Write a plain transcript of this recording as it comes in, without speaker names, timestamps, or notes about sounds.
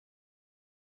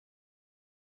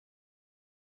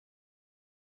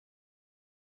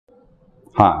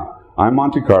Hi, I'm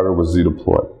Monty Carter with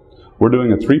ZDeploy. We're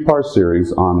doing a 3-part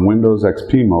series on Windows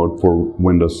XP mode for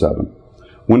Windows 7.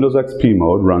 Windows XP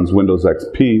mode runs Windows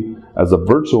XP as a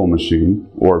virtual machine,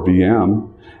 or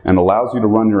VM, and allows you to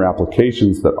run your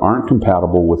applications that aren't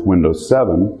compatible with Windows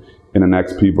 7 in an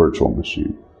XP virtual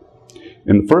machine.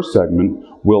 In the first segment,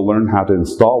 we'll learn how to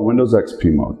install Windows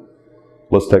XP mode.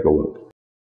 Let's take a look.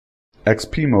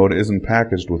 XP mode isn't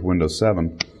packaged with Windows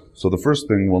 7, so the first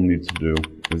thing we'll need to do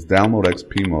is download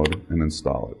XP mode and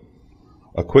install it.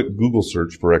 A quick Google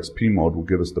search for XP mode will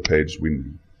give us the page we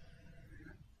need.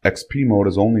 XP mode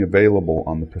is only available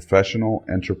on the Professional,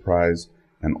 Enterprise,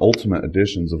 and Ultimate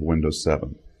editions of Windows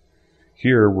 7.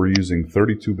 Here we're using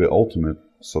 32-bit Ultimate,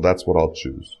 so that's what I'll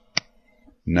choose.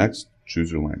 Next,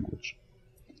 choose your language.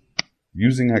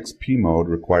 Using XP mode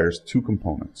requires 2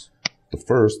 components. The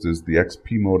first is the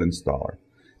XP mode installer.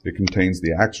 It contains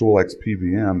the actual XP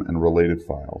VM and related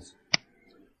files.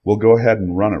 We'll go ahead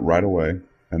and run it right away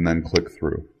and then click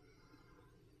through.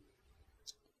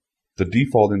 The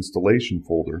default installation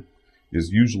folder is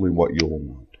usually what you'll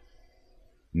want.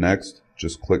 Next,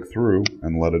 just click through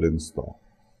and let it install.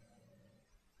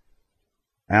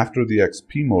 After the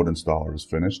XP mode installer is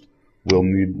finished, we'll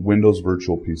need Windows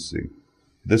Virtual PC.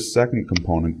 This second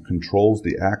component controls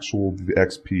the actual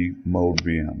XP mode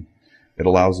VM. It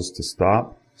allows us to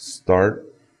stop, start,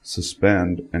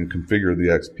 suspend, and configure the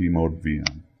XP mode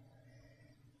VM.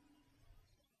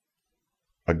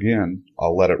 Again,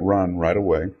 I'll let it run right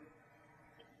away,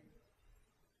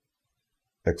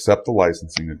 accept the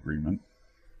licensing agreement,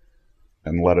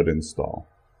 and let it install.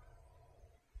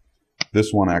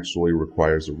 This one actually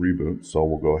requires a reboot, so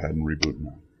we'll go ahead and reboot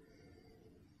now.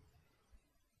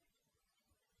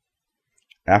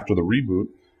 After the reboot,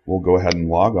 we'll go ahead and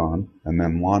log on and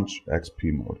then launch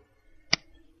XP mode.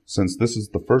 Since this is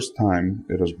the first time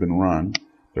it has been run,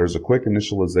 there's a quick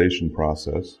initialization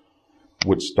process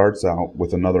which starts out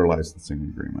with another licensing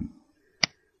agreement.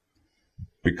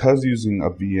 Because using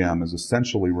a VM is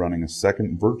essentially running a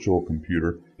second virtual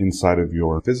computer inside of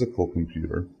your physical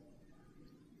computer,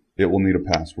 it will need a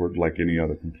password like any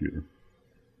other computer.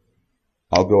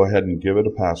 I'll go ahead and give it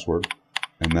a password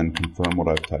and then confirm what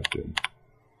I've typed in.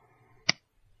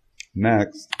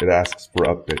 Next, it asks for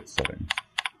update settings.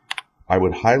 I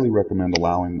would highly recommend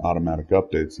allowing automatic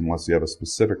updates unless you have a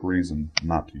specific reason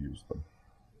not to use them.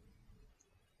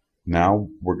 Now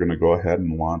we're going to go ahead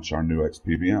and launch our new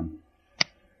XP VM.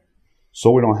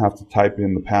 So we don't have to type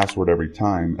in the password every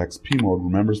time, XP mode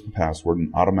remembers the password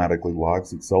and automatically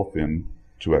logs itself in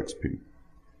to XP.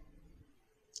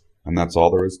 And that's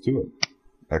all there is to it.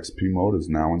 XP mode is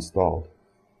now installed.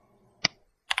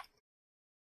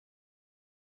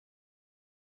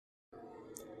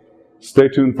 Stay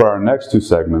tuned for our next 2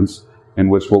 segments in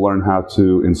which we'll learn how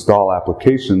to install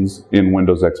applications in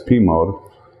Windows XP mode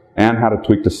and how to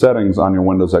tweak the settings on your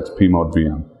Windows XP mode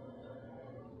VM.